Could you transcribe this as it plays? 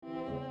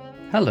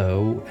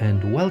Hello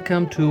and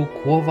welcome to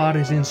Quo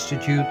Vadis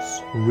Institute's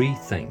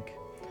Rethink,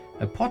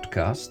 a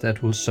podcast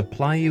that will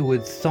supply you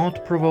with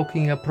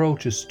thought-provoking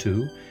approaches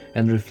to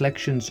and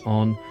reflections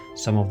on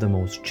some of the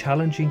most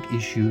challenging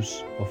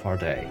issues of our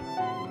day.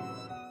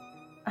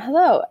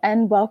 Hello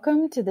and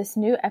welcome to this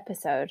new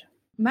episode.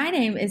 My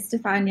name is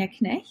Stefania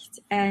Knecht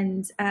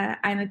and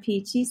I'm a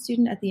PhD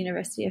student at the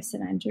University of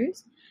St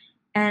Andrews.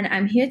 And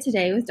I'm here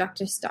today with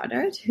Dr.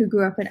 Stoddard, who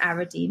grew up in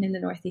Aberdeen in the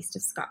northeast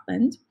of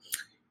Scotland.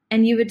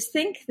 And you would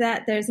think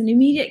that there's an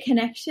immediate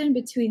connection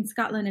between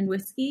Scotland and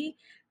whiskey,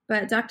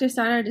 but Dr.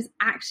 Stoddard is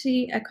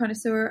actually a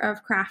connoisseur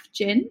of craft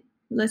gin.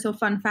 Little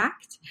fun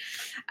fact.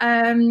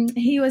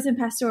 He was in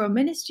pastoral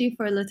ministry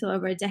for a little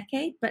over a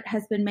decade, but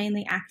has been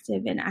mainly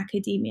active in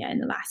academia in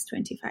the last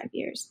 25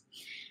 years.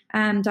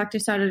 Dr.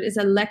 Stoddard is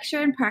a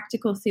lecturer in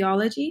practical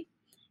theology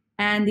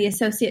and the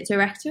associate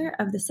director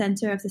of the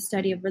Center of the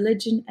Study of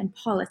Religion and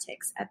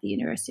Politics at the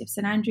University of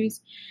St Andrews,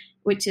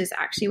 which is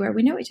actually where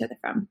we know each other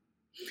from.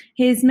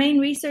 His main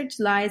research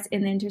lies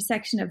in the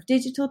intersection of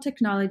digital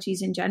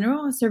technologies in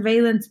general,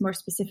 surveillance more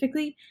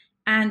specifically,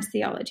 and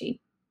theology.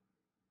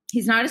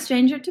 He's not a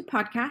stranger to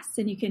podcasts,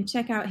 and you can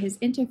check out his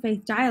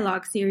interfaith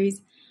dialogue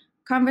series,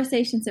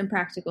 Conversations in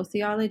Practical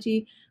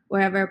Theology,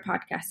 wherever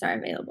podcasts are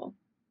available.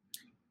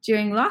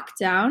 During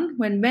lockdown,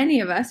 when many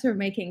of us were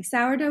making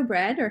sourdough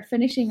bread or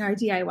finishing our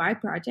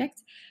DIY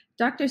projects,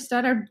 Dr.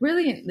 Stoddard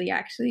brilliantly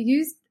actually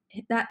used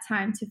that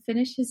time to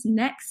finish his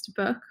next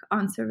book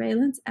on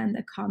surveillance and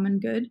the common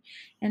good,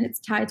 and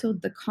it's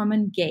titled The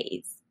Common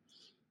Gaze.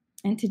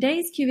 And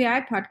today's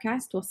QVI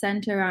podcast will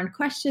center around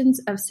questions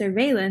of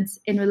surveillance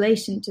in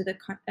relation to the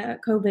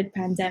COVID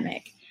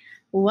pandemic.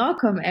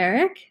 Welcome,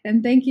 Eric,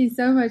 and thank you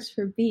so much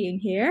for being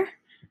here.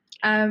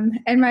 And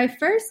my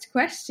first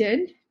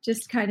question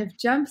just kind of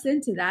jumps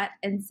into that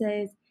and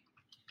says,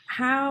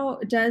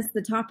 how does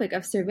the topic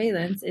of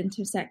surveillance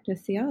intersect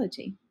with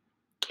theology?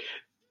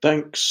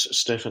 Thanks,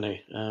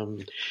 Stephanie.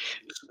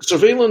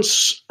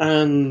 Surveillance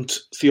and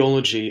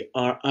theology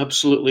are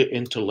absolutely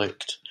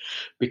interlinked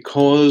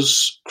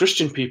because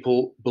Christian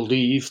people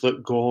believe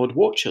that God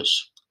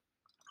watches.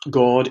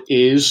 God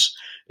is,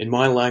 in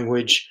my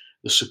language,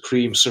 the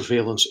supreme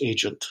surveillance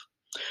agent.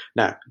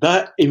 Now,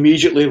 that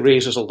immediately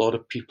raises a lot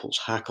of people's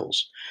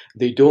hackles.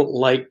 They don't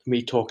like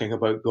me talking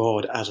about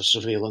God as a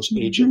surveillance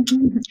agent.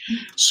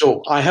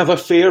 So I have a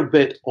fair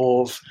bit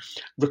of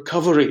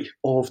recovery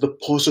of the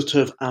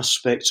positive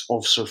aspects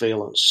of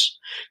surveillance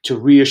to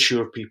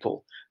reassure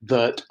people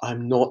that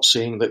I'm not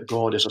saying that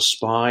God is a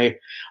spy.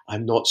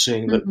 I'm not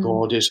saying that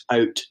God is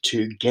out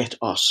to get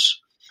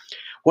us.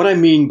 What I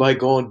mean by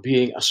God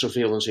being a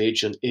surveillance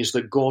agent is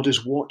that God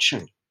is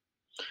watching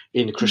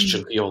in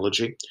Christian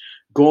theology.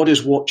 God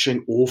is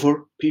watching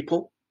over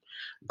people.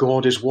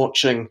 God is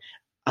watching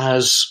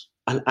as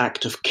an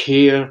act of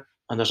care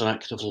and as an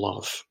act of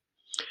love.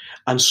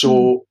 And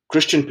so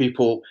Christian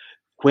people,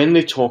 when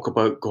they talk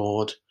about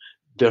God,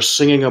 they're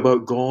singing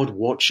about God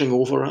watching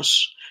over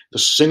us. They're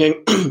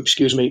singing,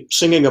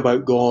 singing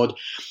about God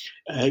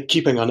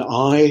keeping an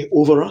eye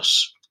over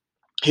us.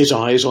 His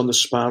eye is on the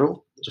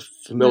sparrow. It's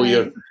a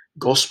familiar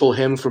gospel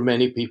hymn for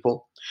many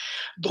people.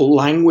 The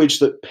language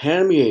that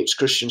permeates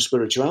Christian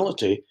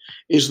spirituality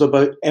is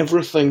about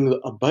everything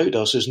about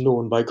us is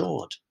known by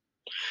God.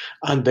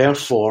 And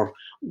therefore,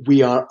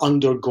 we are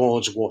under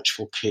God's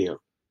watchful care.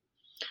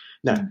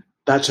 Now,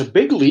 that's a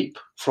big leap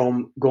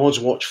from God's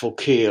watchful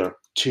care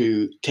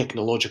to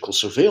technological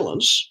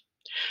surveillance.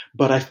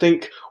 But I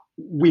think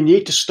we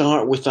need to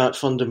start with that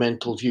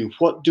fundamental view.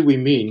 What do we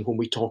mean when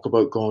we talk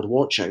about God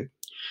watching?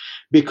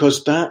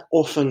 Because that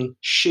often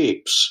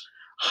shapes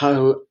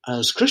how,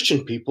 as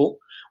Christian people,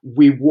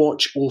 we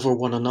watch over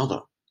one another.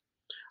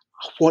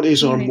 What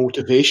is our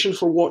motivation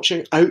for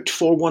watching out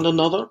for one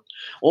another?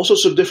 All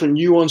sorts of different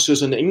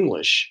nuances in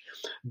English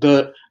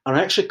that are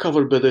actually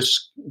covered by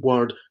this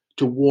word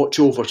to watch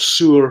over,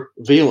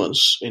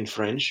 surveillance in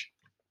French,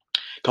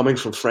 coming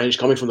from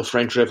the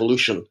French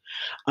Revolution.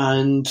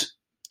 And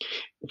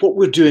what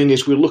we're doing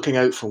is we're looking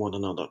out for one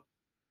another.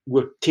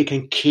 We're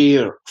taking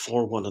care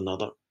for one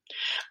another.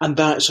 And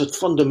that's a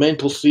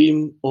fundamental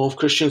theme of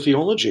Christian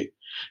theology,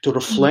 to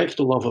reflect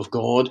the love of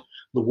God,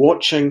 the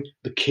watching,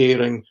 the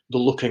caring, the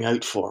looking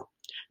out for.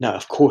 Now,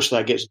 of course,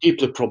 that gets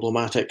deeply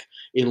problematic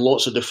in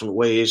lots of different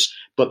ways,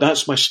 but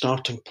that's my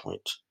starting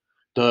point,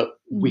 that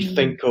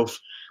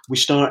we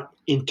start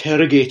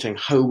interrogating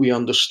how we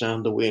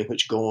understand the way in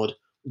which God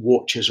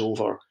watches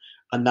over.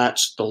 And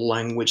that's the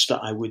language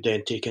that I would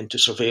then take into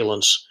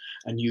surveillance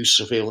and use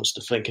surveillance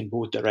to think in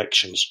both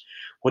directions.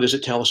 What does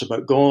it tell us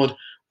about God?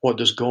 What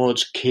does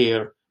God's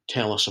care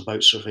tell us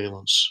about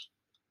surveillance?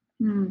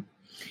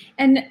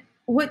 And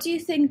what do you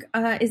think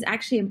is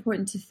actually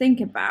important to think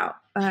about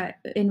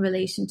in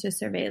relation to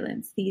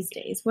surveillance these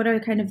days? What are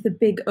kind of the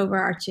big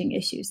overarching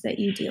issues that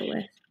you deal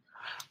with?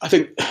 I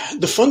think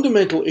the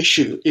fundamental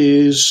issue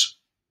is,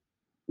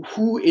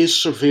 who is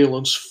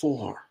surveillance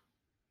for?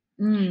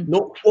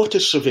 Not what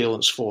is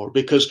surveillance for,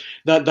 because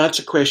that's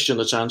a question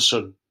that's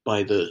answered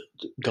by the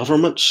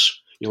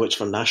governments. It's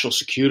for national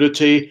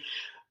security.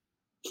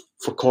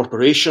 For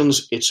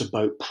corporations, it's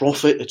about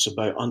profit. It's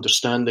about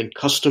understanding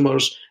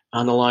customers,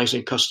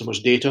 analysing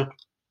customers' data.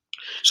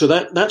 So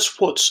that's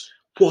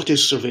what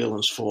is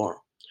surveillance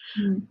for.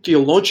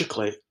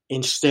 Theologically,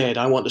 instead,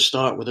 I want to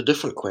start with a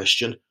different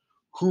question.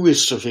 Who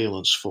is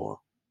surveillance for?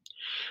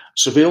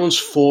 Surveillance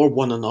for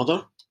one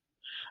another,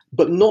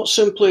 but not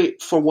simply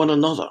for one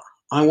another.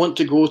 I want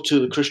to go to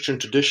the Christian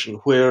tradition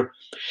where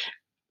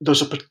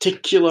there's a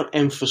particular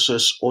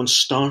emphasis on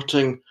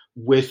starting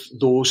with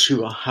those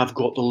who have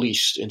got the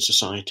least in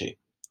society.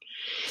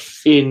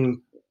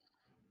 In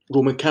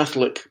Roman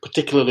Catholic,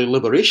 particularly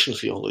liberation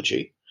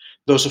theology,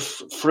 there's a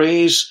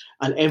phrase,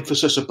 an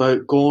emphasis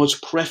about God's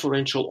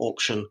preferential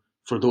option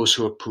for those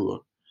who are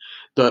poor.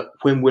 That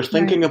when we're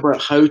thinking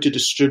about how to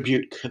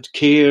distribute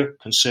care,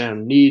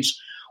 concern, needs,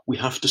 we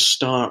have to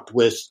start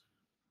with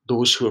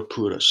those who are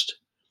poorest.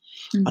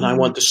 Mm-hmm. And I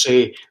want to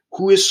say,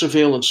 who is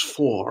surveillance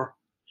for?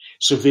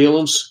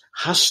 Surveillance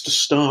has to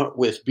start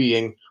with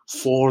being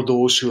for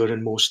those who are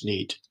in most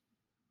need.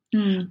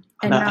 And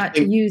not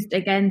used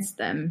against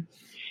them.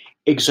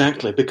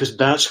 Exactly, because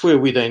that's where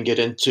we then get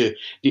into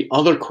the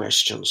other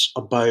questions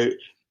about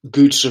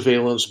good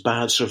surveillance,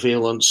 bad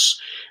surveillance,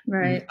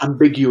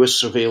 ambiguous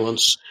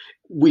surveillance.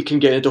 We can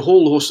get into a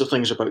whole host of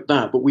things about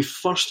that, but we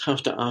first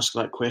have to ask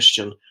that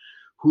question,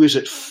 who is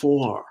it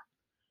for,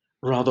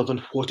 rather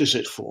than what is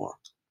it for?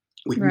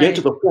 We can get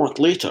to the what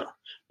later,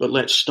 but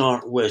let's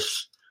start with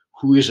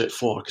who is it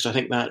for? Because I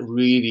think that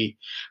really,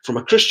 from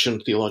a Christian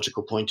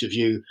theological point of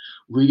view,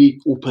 really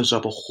opens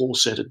up a whole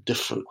set of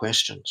different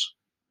questions.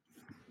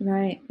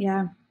 Right,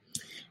 yeah.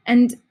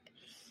 And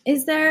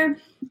is there,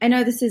 I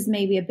know this is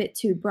maybe a bit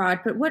too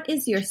broad, but what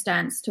is your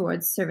stance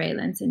towards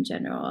surveillance in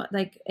general?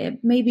 Like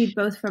maybe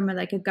both from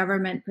a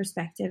government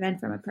perspective and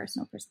from a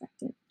personal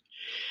perspective.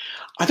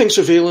 I think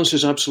surveillance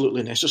is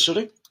absolutely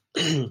necessary.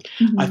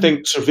 I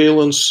think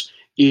surveillance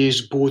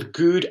is both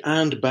good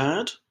and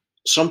bad.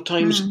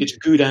 Sometimes it's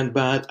good and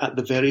bad at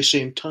the very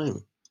same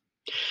time.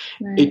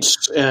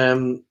 It's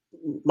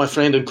my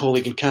friend and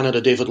colleague in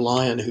Canada, David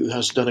Lyon, who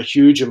has done a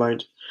huge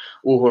amount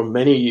over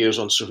many years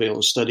on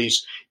surveillance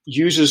studies,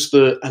 uses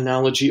the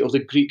analogy of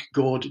the Greek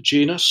god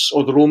Janus,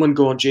 or the Roman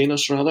god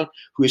Janus rather,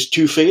 who is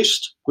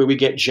two-faced, where we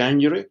get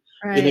January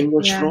in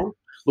English from,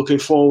 looking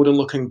forward and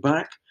looking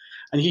back.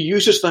 And he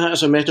uses that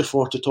as a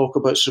metaphor to talk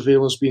about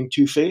surveillance being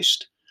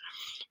two-faced.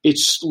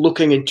 It's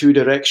looking in two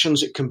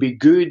directions. It can be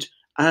good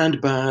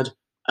and bad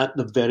at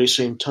the very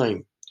same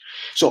time.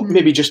 So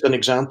maybe just an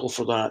example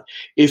for that.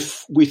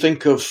 If we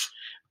think of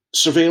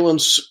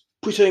surveillance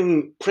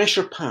putting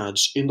pressure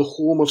pads in the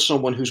home of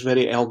someone who's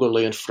very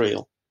elderly and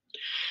frail,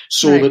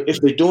 so that if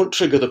they don't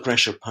trigger the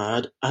pressure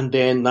pad and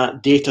then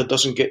that data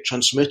doesn't get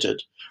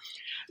transmitted,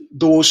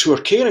 those who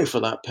are caring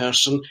for that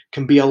person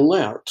can be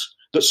alert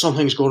that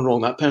something's gone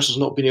wrong. That person's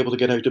not been able to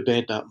get out of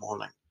bed that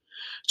morning.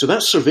 So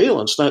that's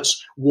surveillance.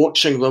 That's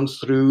watching them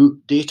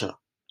through data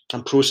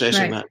and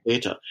processing that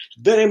data.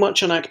 Very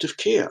much an act of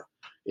care.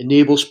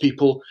 Enables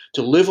people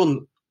to live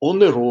on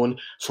their own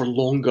for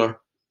longer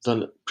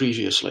than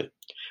previously.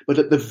 But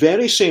at the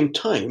very same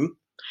time,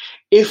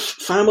 if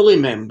family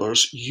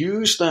members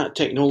use that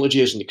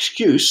technology as an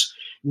excuse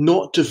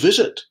not to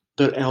visit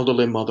their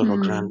elderly mother or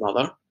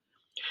grandmother,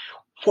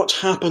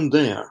 what's happened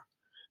there?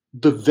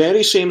 The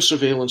very same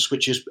surveillance,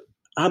 which is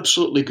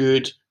absolutely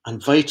good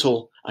and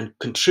vital and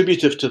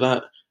contributive to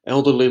that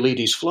elderly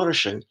lady's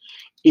flourishing,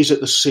 is at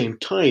the same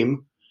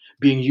time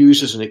being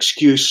used as an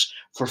excuse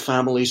for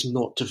families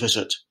not to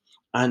visit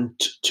and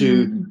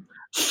to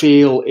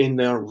fail in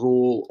their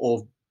role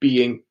of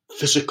being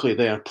physically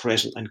there,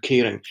 present and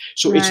caring.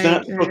 So it's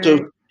that sort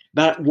of,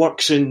 that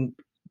works in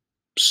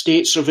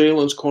state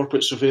surveillance,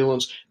 corporate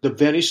surveillance, the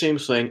very same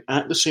thing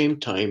at the same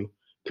time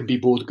can be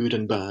both good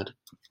and bad.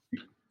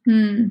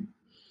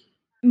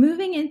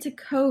 Moving into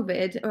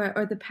COVID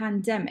or the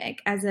pandemic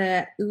as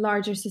a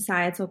larger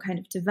societal kind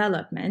of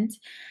development,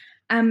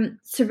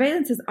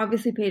 surveillance has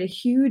obviously played a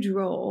huge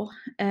role.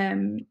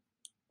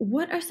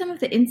 What are some of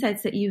the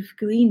insights that you've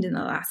gleaned in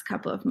the last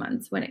couple of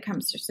months when it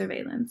comes to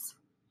surveillance?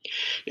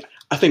 Yeah,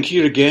 I think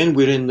here again,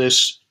 we're in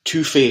this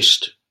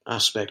two-faced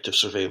aspect of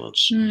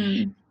surveillance.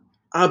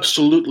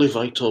 Absolutely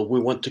vital. We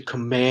want to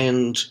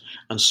commend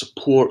and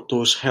support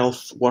those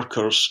health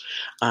workers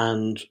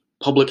and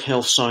public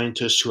health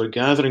scientists who are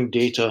gathering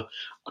data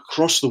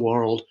across the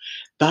world.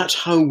 That's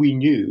how we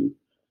knew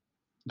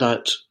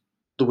that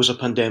there was a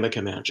pandemic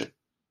emerging.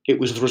 It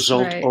was the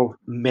result of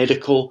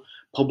medical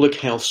public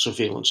health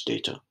surveillance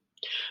data.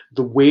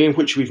 The way in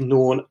which we've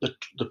known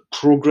the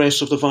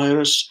progress of the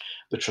virus,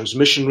 the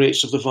transmission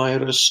rates of the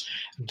virus,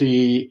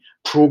 the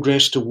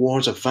progress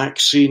towards a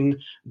vaccine,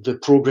 the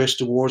progress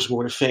towards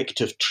more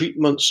effective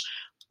treatments,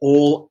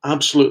 all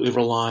absolutely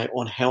rely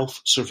on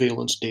health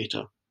surveillance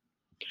data.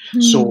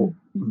 So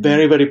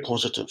very, very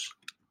positive.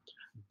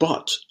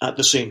 But at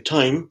the same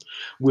time,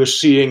 we're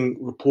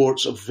seeing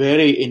reports of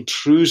very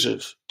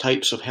intrusive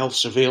types of health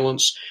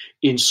surveillance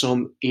in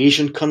some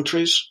Asian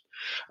countries,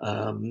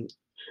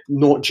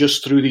 not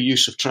just through the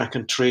use of track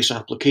and trace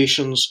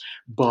applications,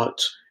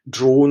 but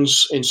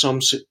drones in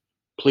some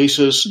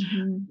places,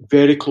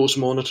 very close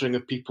monitoring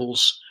of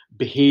people's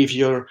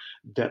behaviour,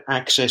 their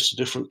access to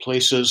different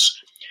places.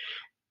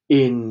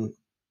 In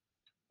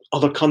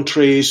other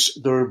countries,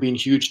 there have been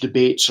huge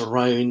debates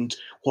around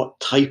what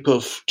type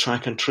of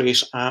track and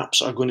trace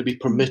apps are going to be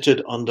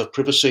permitted under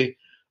privacy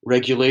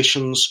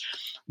regulations.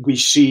 We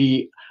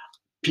see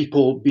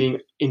people being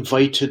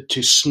invited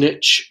to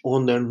snitch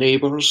on their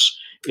neighbours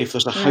if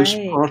there's a house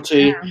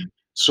party,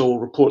 so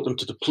report them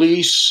to the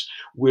police.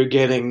 We're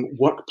getting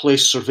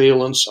workplace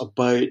surveillance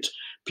about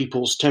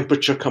people's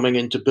temperature coming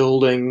into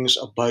buildings,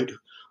 about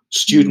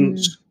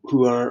students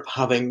who are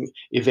having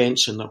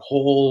events in their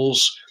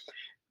halls.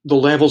 The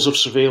levels of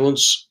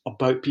surveillance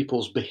about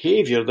people's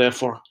behaviour,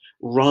 therefore,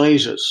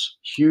 rises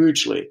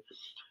hugely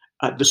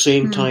at the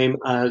same time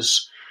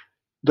as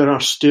there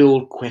are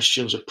still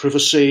questions of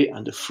privacy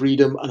and of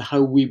freedom and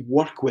how we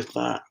work with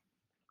that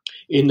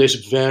in this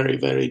very,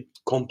 very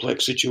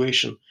complex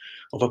situation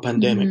of a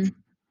pandemic.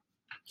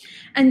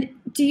 And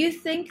do you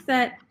think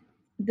that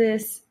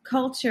this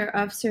culture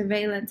of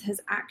surveillance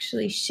has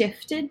actually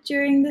shifted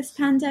during this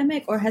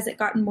pandemic, or has it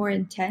gotten more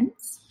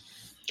intense?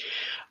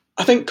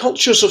 I think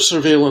cultures of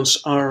surveillance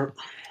are...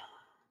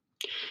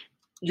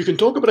 You can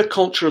talk about a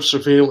culture of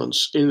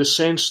surveillance in the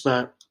sense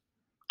that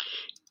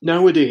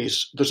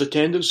nowadays there's a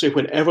tendency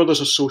whenever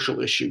there's a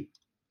social issue,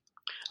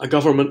 a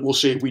government will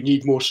say we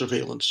need more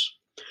surveillance.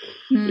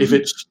 If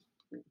it's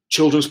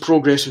children's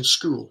progress in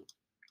school,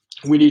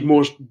 we need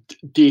more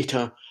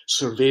data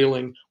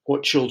surveilling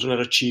what children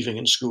are achieving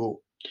in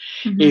school.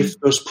 If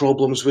there's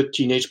problems with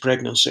teenage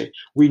pregnancy,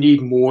 we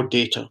need more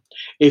data.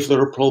 If there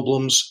are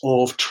problems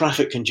of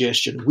traffic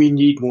congestion, we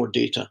need more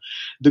data.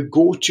 The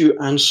go-to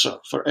answer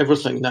for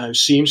everything now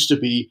seems to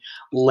be,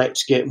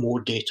 let's get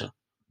more data.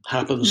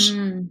 Happens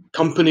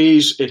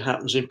companies, it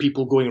happens in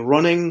people going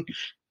running,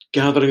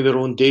 gathering their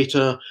own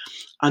data,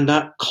 and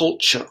that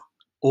culture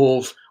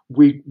of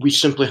we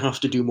simply have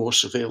to do more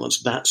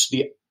surveillance. That's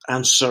the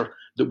answer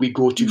that we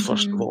go to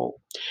first of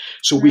all.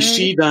 So we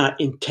see that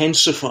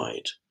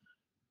intensified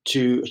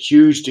to a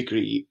huge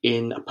degree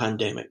in a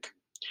pandemic.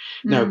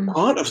 Now,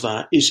 part of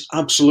that is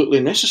absolutely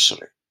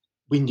necessary.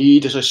 We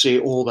need, as I say,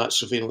 all that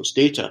surveillance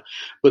data,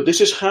 but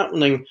this is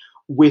happening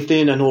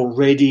within an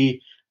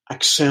already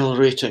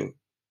accelerating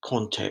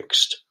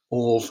context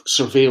of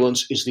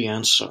surveillance is the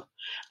answer.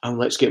 And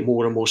let's get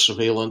more and more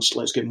surveillance,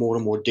 let's get more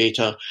and more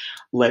data,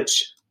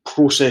 let's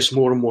process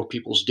more and more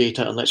people's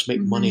data, and let's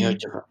make money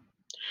out of it.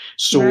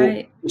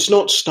 So it's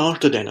not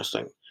started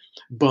anything,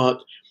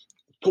 but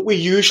what we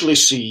usually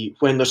see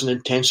when there's an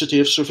intensity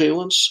of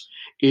surveillance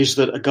is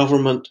that a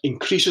government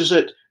increases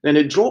it, then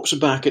it drops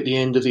back at the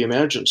end of the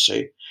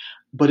emergency,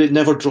 but it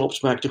never drops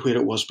back to where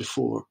it was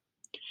before.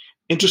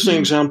 Interesting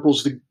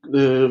examples,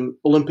 the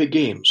Olympic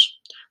Games.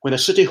 When a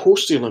city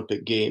hosts the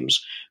Olympic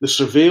Games, the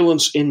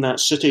surveillance in that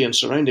city and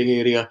surrounding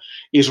area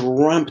is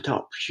ramped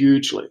up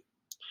hugely.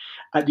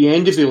 At the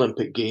end of the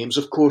Olympic Games,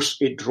 of course,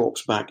 it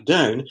drops back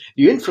down.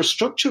 The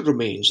infrastructure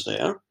remains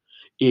there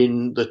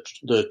in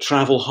the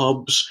travel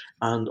hubs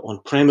and on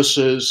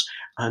premises,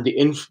 and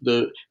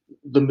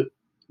the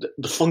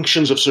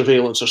functions of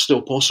surveillance are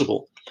still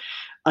possible.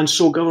 And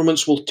so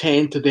governments will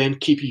tend to then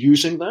keep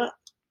using that.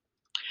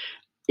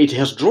 It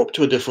has dropped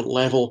to a different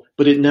level,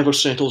 but it never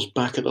settles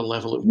back at the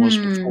level it was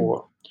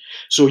before.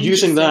 So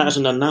using that as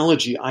an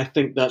analogy, I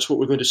think that's what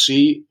we're going to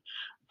see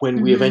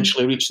when we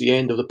eventually reach the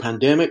end of the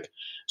pandemic.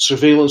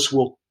 Surveillance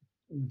will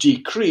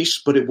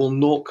decrease, but it will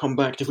not come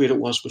back to where it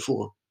was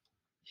before.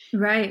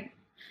 Right.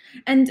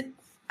 And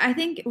I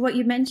think what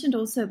you mentioned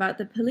also about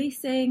the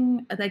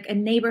policing, like a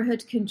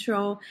neighborhood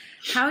control,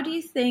 how do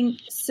you think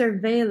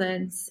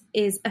surveillance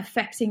is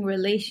affecting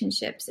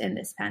relationships in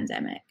this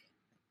pandemic?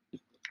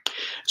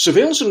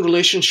 Surveillance and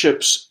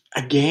relationships,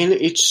 again,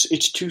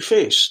 it's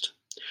two-faced,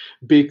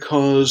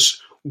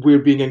 because we're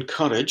being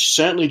encouraged,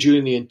 certainly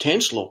during the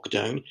intense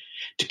lockdown,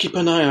 to keep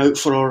an eye out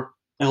for our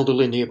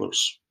elderly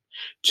neighbours,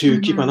 to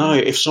keep an eye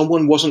if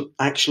someone wasn't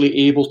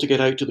actually able to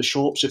get out to the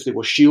shops, if they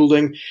were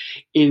shielding.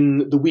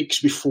 In the weeks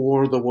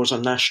before, there was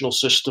a national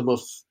system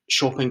of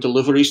shopping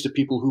deliveries to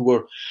people who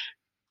were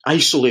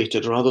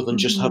isolated rather than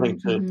just having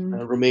to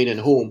remain in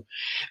home.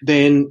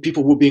 Then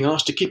people were being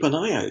asked to keep an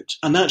eye out.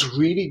 And that's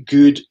really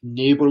good,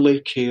 neighbourly,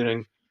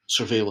 caring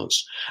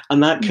surveillance.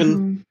 And that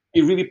can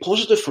be really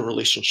positive for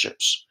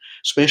relationships,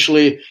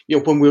 especially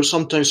when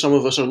sometimes some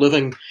of us are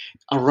living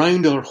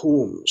around our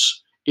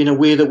homes in a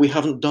way that we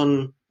haven't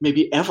done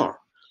maybe ever.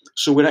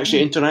 So we're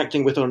actually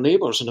interacting with our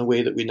neighbours in a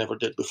way that we never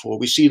did before.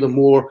 We see them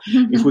more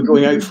if we're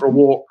going out for a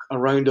walk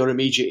around our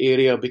immediate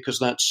area, because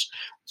that's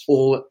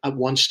all at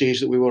one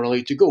stage that we were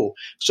allowed to go.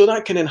 So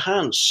that can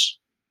enhance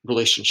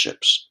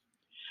relationships.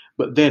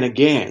 But then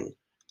again,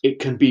 it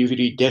can be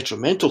really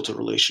detrimental to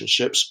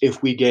relationships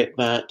if we get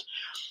that.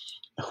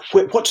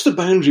 What's the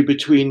boundary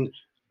between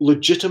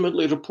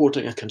legitimately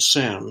reporting a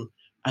concern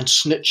and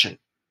snitching?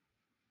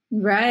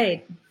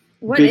 Right.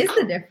 What is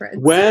the difference?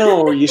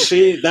 Well, you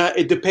see, that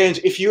it depends.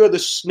 If you are the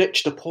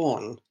snitched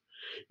upon,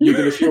 you're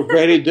going to feel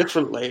very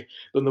differently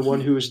than the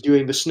one who is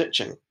doing the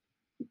snitching.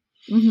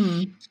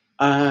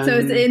 So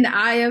it's And in the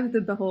eye of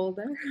the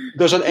beholder.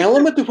 there's an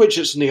element to which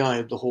it's in the eye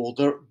of the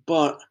beholder,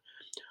 but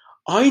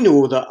I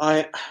know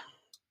that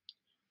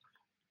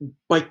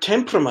by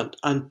temperament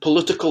and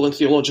political and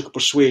theological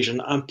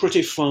persuasion, I'm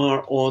pretty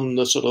far on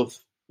the sort of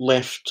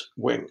left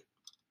wing.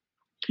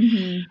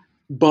 Mm-hmm.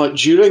 But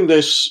during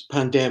this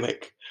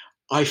pandemic,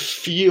 I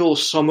feel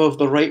some of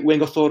the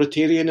right-wing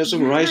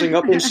authoritarianism rising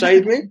up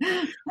inside me.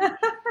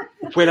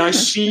 When I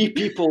see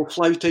people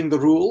flouting the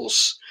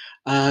rules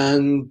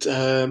and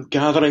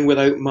gathering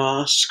without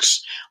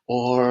masks,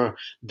 or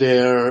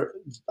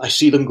I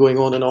see them going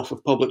on and off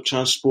of public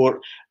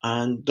transport,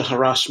 and the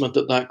harassment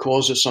that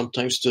causes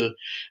sometimes to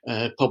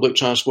public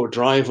transport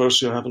drivers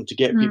who are having to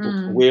get people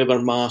to wear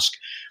their mask.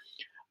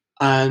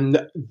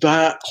 And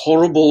that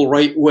horrible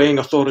right-wing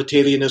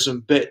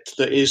authoritarianism bit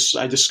that is,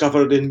 I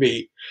discovered in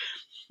me,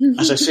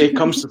 as I say,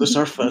 comes to the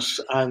surface.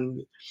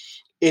 And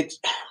if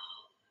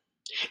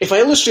I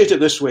illustrate it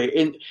this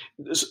way,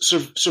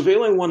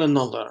 surveilling one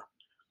another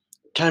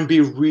can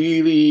be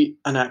really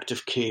an act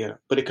of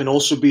care, but it can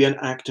also be an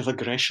act of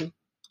aggression.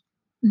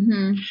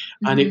 Mm-hmm.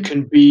 And it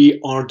can be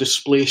our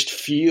displaced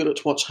fear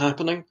at what's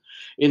happening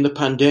in the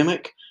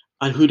pandemic.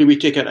 And who do we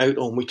take it out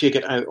on? We take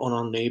it out on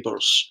our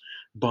neighbours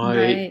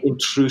by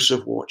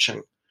intrusive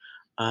watching.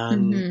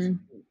 And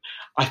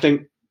I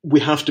think we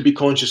have to be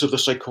conscious of the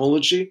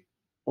psychology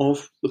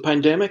of the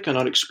pandemic and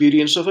our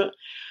experience of it,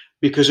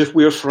 because if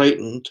we're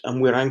frightened and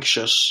we're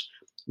anxious,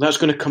 that's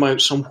going to come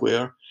out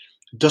somewhere.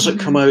 Does it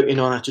come out in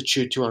our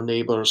attitude to our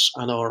neighbours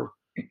and our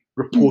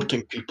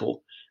reporting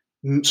people?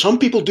 Some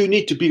people do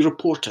need to be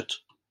reported.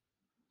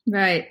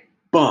 Right.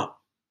 But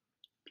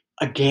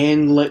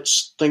again,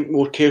 let's think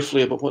more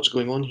carefully about what's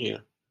going on here.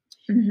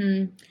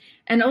 Mm-hmm.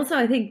 And also,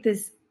 I think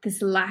this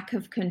lack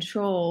of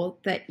control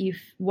that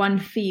one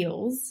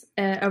feels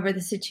over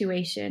the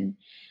situation,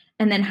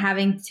 and then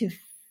having to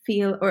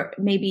feel or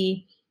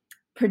maybe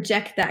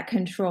project that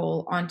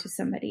control onto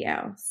somebody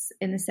else,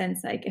 in the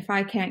sense like, if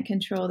I can't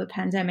control the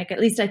pandemic, at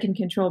least I can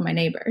control my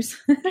neighbors.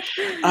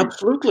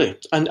 Absolutely.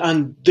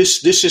 And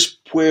this is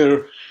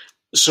where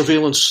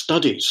surveillance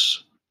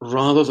studies,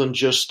 rather than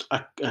just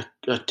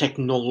a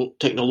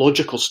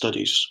technological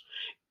studies,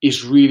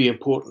 is really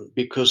important,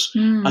 because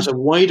as a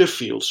wider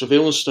field,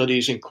 surveillance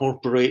studies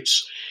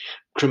incorporates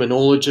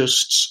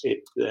criminologists,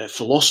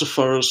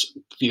 philosophers,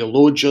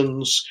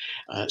 theologians,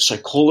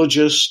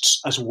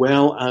 psychologists, as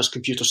well as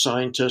computer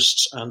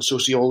scientists and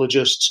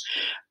sociologists.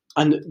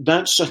 And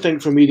that's, I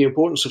think, for me, the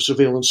importance of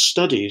surveillance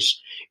studies,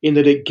 in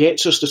that it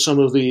gets us to some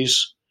of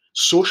these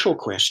social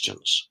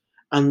questions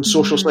and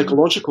social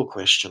psychological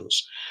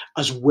questions,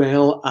 as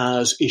well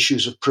as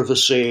issues of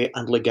privacy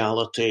and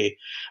legality,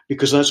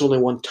 because that's only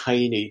one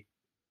tiny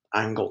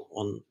angle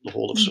on the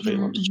whole of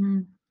surveillance.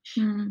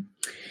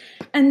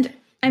 And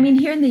I mean,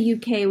 here in the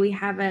UK, we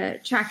have a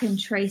track and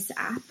trace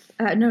app.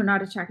 No,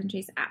 not a track and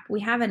trace app.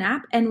 We have an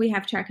app and we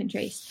have track and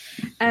trace.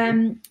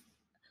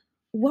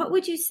 What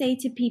would you say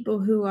to people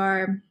who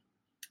are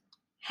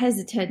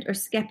hesitant or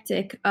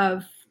skeptic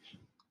of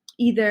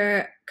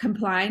either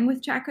complying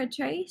with track or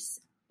trace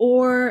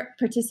or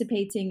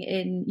participating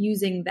in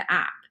using the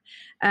app?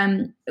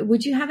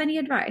 Would you have any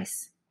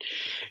advice?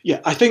 Yeah,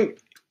 I think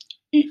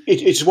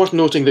it's worth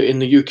noting that in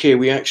the UK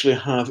we actually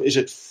have, is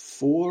it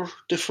 4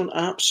 different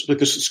apps?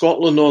 Because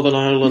Scotland, Northern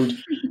Ireland,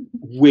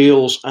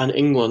 Wales and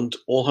England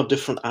all have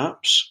different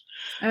apps.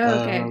 Oh,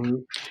 okay.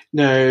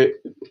 Now,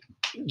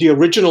 the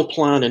original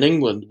plan in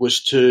England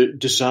was to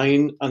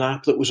design an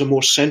app that was a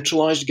more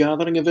centralised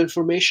gathering of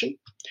information,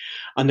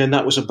 and then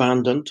that was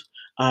abandoned.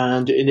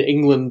 And in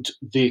England,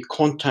 the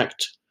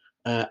Contact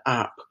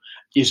app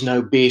is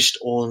now based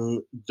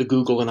on the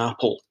Google and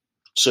Apple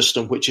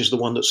system, which is the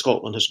one that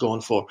Scotland has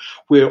gone for,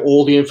 where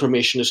all the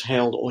information is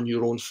held on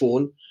your own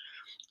phone,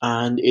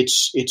 and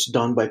it's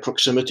done by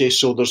proximity.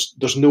 So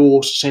there's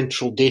no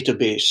central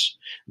database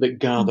that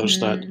gathers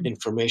that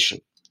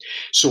information.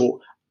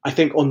 So I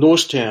think on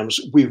those terms,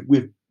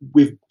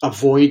 we've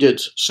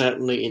avoided,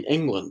 certainly in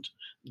England,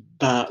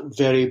 that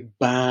very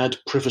bad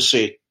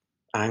privacy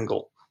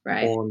angle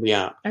on the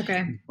app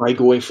by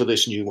going for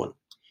this new one.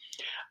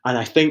 And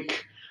I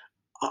think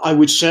I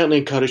would certainly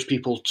encourage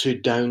people to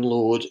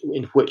download,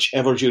 in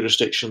whichever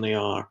jurisdiction they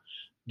are,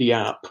 the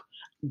app.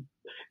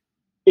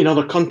 In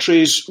other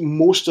countries,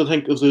 most, I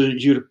think, of the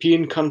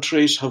European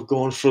countries have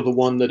gone for the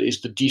one that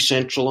is the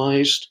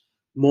decentralized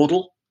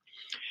model.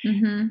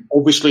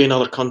 Obviously, in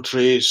other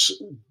countries,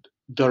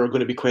 there are going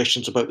to be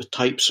questions about the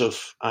types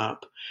of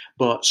app.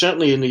 But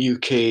certainly in the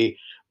UK,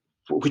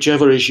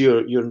 whichever is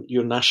your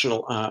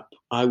national app,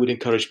 I would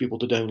encourage people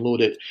to download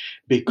it,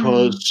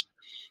 because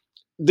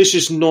this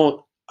is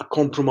not a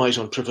compromise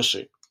on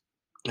privacy.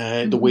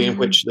 The way in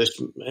which this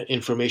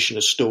information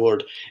is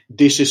stored,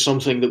 this is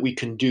something that we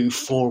can do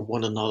for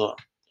one another.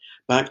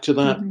 Back to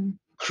that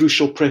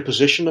crucial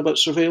preposition about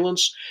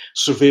surveillance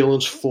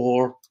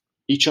for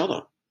each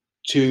other,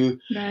 to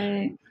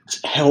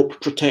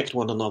help protect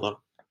one another.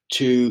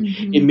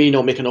 It may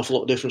not make an awful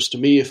lot of difference to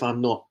me if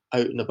I'm not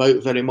out and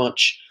about very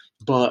much,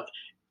 but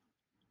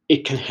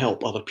it can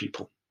help other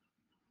people.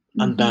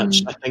 And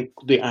that's, I think,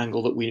 the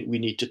angle that we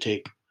need to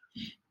take.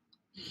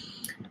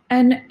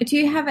 And do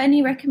you have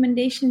any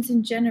recommendations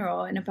in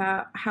general and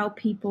about how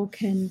people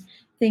can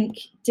think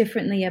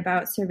differently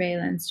about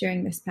surveillance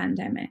during this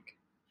pandemic?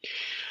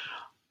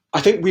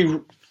 I think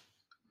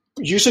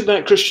using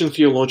that Christian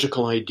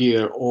theological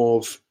idea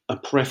of a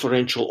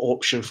preferential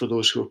option for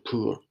those who are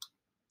poor.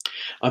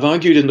 I've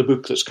argued in the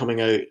book that's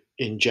coming out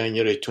in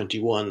January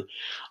 21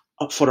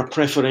 for a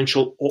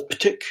preferential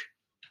optic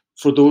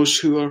for those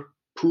who are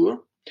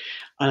poor.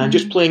 And I'm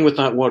just playing with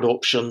that word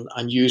option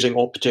and using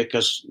optic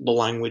as the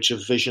language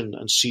of vision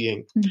and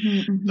seeing.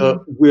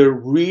 That we're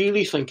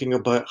really thinking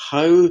about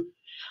how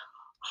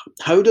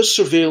does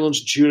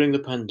surveillance during the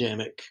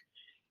pandemic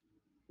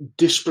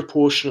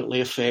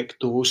disproportionately affect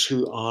those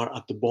who are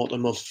at the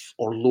bottom of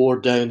or lower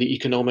down the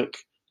economic,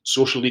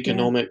 social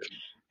economic,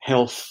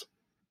 health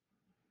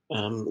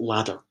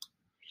ladder.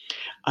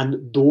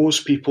 And those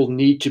people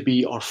need to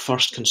be our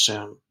first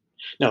concern.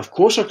 Now, of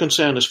course, our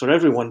concern is for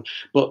everyone,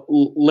 but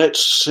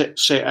let's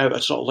set out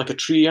a sort of like a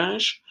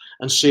triage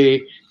and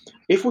say,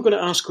 if we're going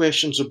to ask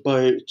questions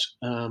about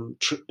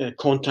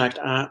contact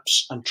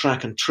apps and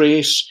track and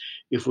trace,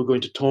 if we're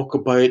going to talk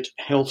about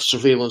health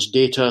surveillance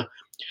data,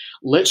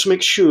 let's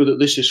make sure that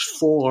this is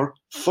for,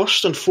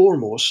 first and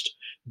foremost,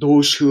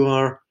 those who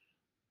are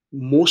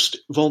most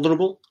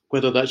vulnerable,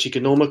 whether that's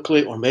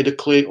economically or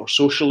medically or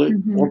socially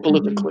or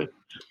politically.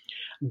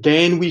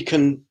 Then we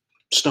can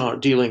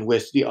start dealing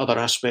with the other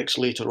aspects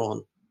later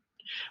on.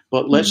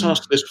 But let's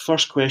ask this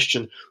first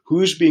question: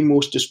 who's being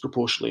most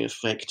disproportionately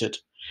affected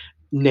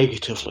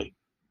negatively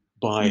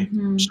by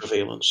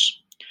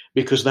surveillance?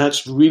 Because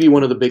that's really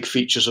one of the big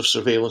features of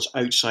surveillance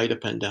outside a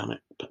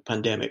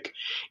pandemic.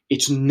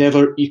 It's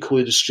never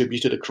equally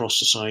distributed across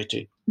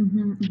society.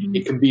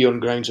 It can be on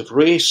grounds of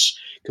race,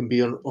 it can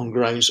be on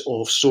grounds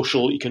of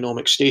social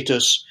economic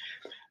status.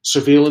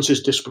 Surveillance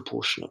is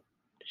disproportionate.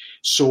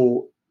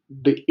 So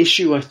the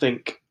issue, I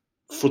think,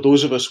 for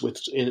those of us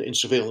in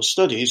surveillance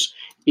studies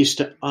is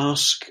to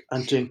ask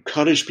and to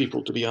encourage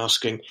people to be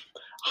asking,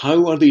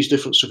 how are these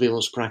different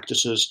surveillance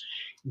practices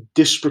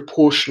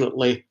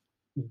disproportionately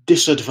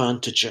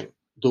disadvantaging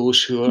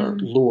those who are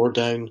lower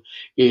down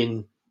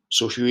in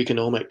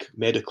socioeconomic,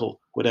 medical,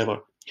 whatever?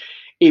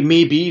 It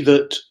may be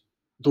that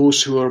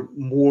those who are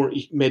more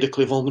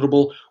medically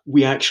vulnerable,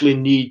 we actually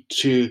need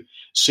to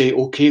say,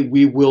 okay,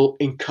 we will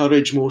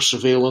encourage more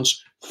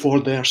surveillance for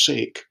their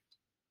sake.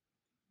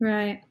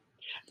 Right.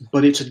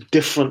 But it's a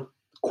different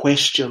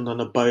question than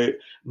about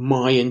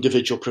my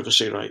individual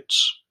privacy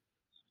rights.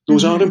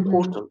 Those are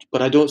important,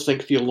 but I don't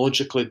think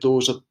theologically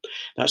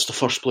that's the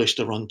first place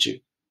to run to.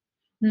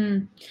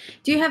 Do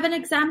you have an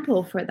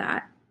example for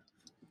that?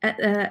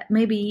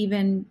 Maybe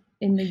even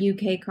in the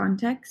UK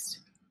context?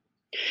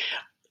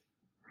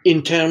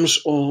 In terms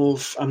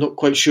of, I'm not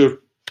quite sure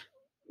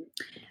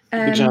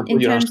the example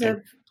in you're terms asking.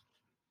 of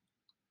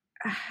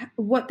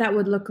what that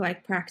would look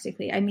like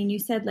practically. I mean, you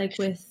said like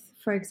with,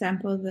 for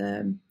example,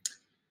 the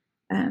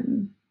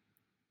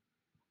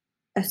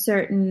a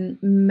certain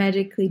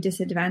medically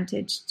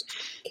disadvantaged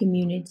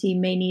community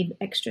may need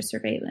extra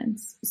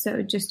surveillance.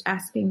 So just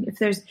asking if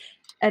there's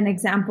an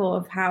example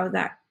of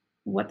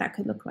what that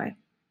could look like.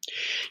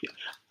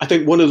 I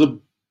think one of the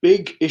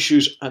big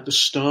issues at the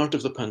start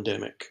of the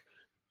pandemic,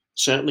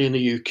 certainly in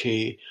the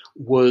UK,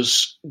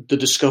 was the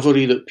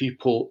discovery that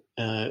people,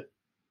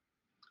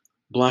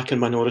 black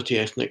and minority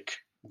ethnic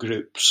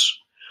groups,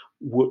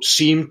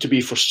 seemed to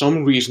be, for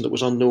some reason that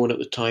was unknown at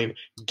the time,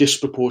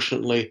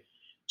 disproportionately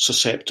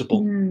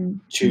susceptible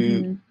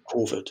to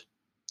COVID.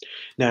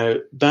 Now,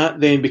 that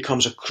then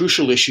becomes a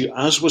crucial issue,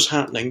 as was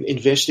happening,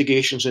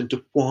 investigations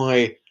into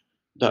why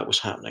that was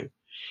happening.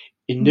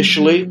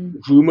 Initially,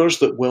 rumours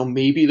that, well,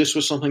 maybe this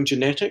was something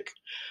genetic.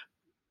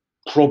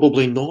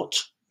 Probably not.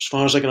 As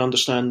far as I can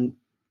understand,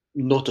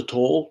 not at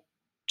all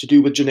to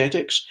do with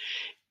genetics.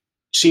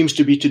 Seems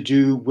to be to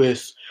do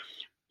with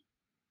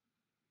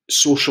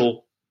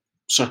social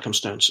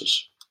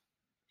circumstances.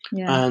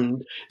 Yeah.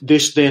 And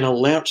this then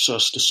alerts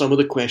us to some of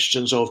the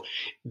questions of,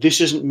 this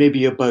isn't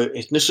maybe about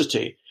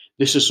ethnicity,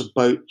 this is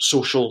about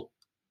social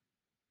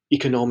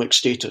economic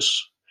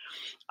status.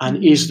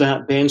 And is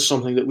that then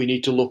something that we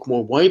need to look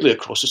more widely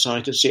across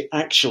society and say,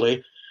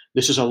 actually,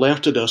 this has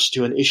alerted us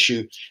to an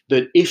issue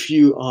that if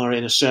you are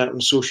in a certain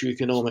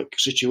socioeconomic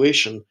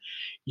situation,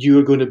 you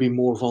are going to be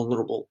more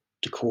vulnerable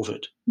to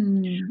COVID.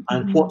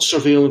 And what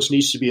surveillance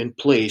needs to be in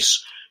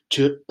place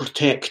to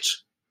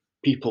protect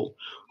people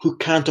who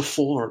can't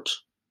afford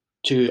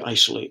to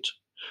isolate,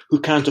 who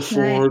can't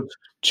afford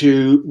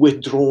to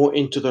withdraw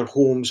into their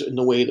homes in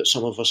the way that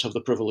some of us have the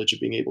privilege of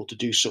being able to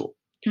do so.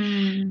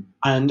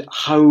 And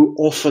how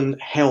often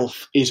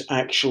health is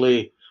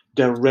actually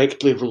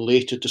directly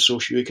related to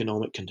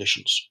socioeconomic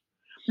conditions,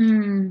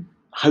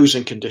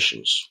 housing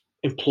conditions,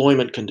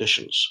 employment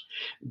conditions.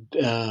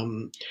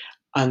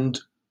 And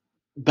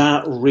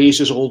that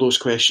raises all those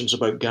questions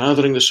about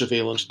gathering the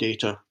surveillance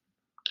data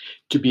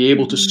to be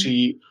able to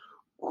see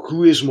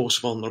who is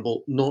most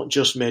vulnerable, not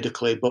just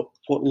medically, but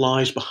what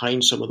lies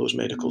behind some of those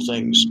medical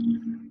things.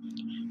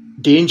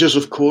 Dangers,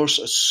 of course,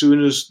 as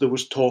soon as there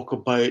was talk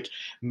about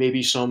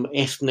maybe some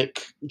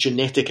ethnic,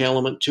 genetic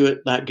element to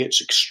it, that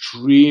gets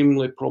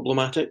extremely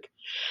problematic.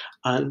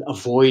 And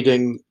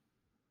avoiding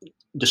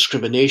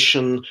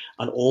discrimination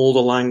and all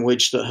the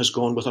language that has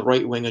gone with a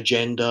right-wing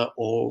agenda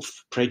of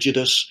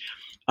prejudice,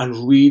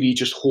 and really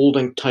just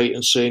holding tight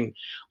and saying,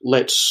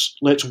 let's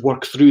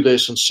work through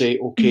this and say,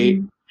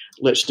 okay,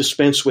 let's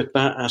dispense with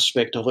that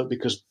aspect of it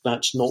because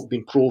that's not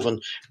been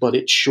proven, but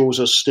it shows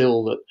us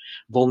still that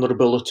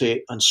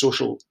vulnerability and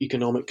social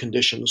economic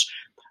conditions.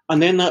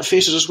 And then that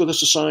faces us with the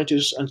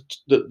societies and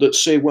that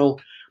say, well,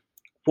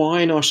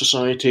 why in our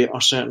society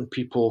are certain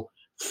people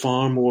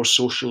far more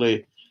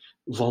socially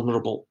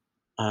vulnerable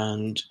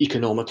and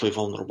economically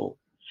vulnerable?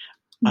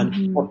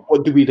 And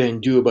what do we then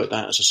do about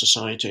that as a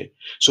society?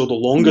 So the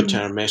longer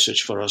term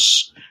message for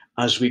us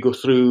as we go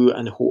through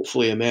and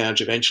hopefully emerge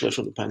eventually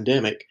from the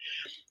pandemic,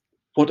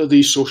 what are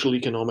these social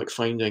economic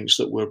findings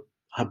that we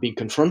have been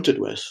confronted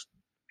with?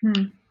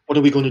 What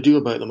are we going to do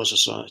about them as a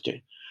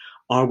society?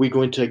 Are we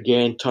going to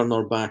again turn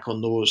our back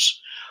on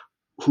those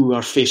who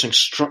are facing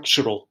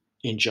structural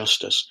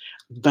injustice?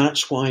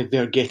 That's why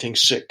they're getting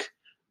sick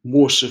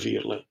more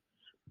severely.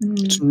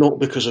 It's not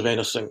because of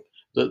anything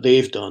that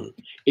they've done.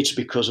 It's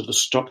because of the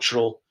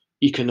structural,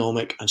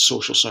 economic and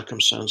social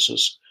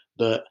circumstances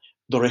that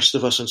the rest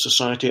of us in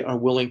society are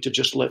willing to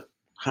just let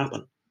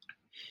happen.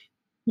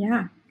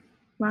 Yeah.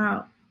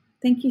 Wow.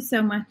 Thank you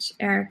so much,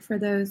 Eric, for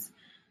those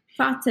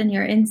thoughts and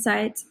your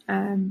insight.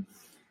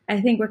 I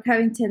think we're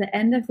coming to the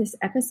end of this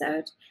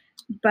episode,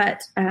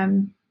 but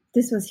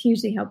this was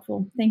hugely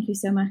helpful. Thank you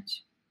so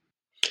much.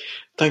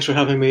 Thanks for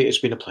having me. It's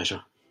been a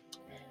pleasure.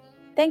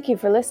 Thank you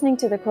for listening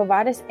to the Quo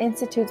Vadis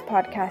Institute's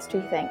podcast,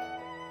 Rethink.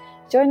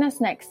 Join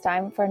us next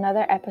time for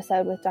another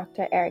episode with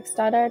Dr. Eric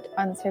Stoddard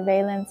on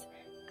surveillance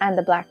and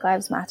the Black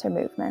Lives Matter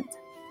movement.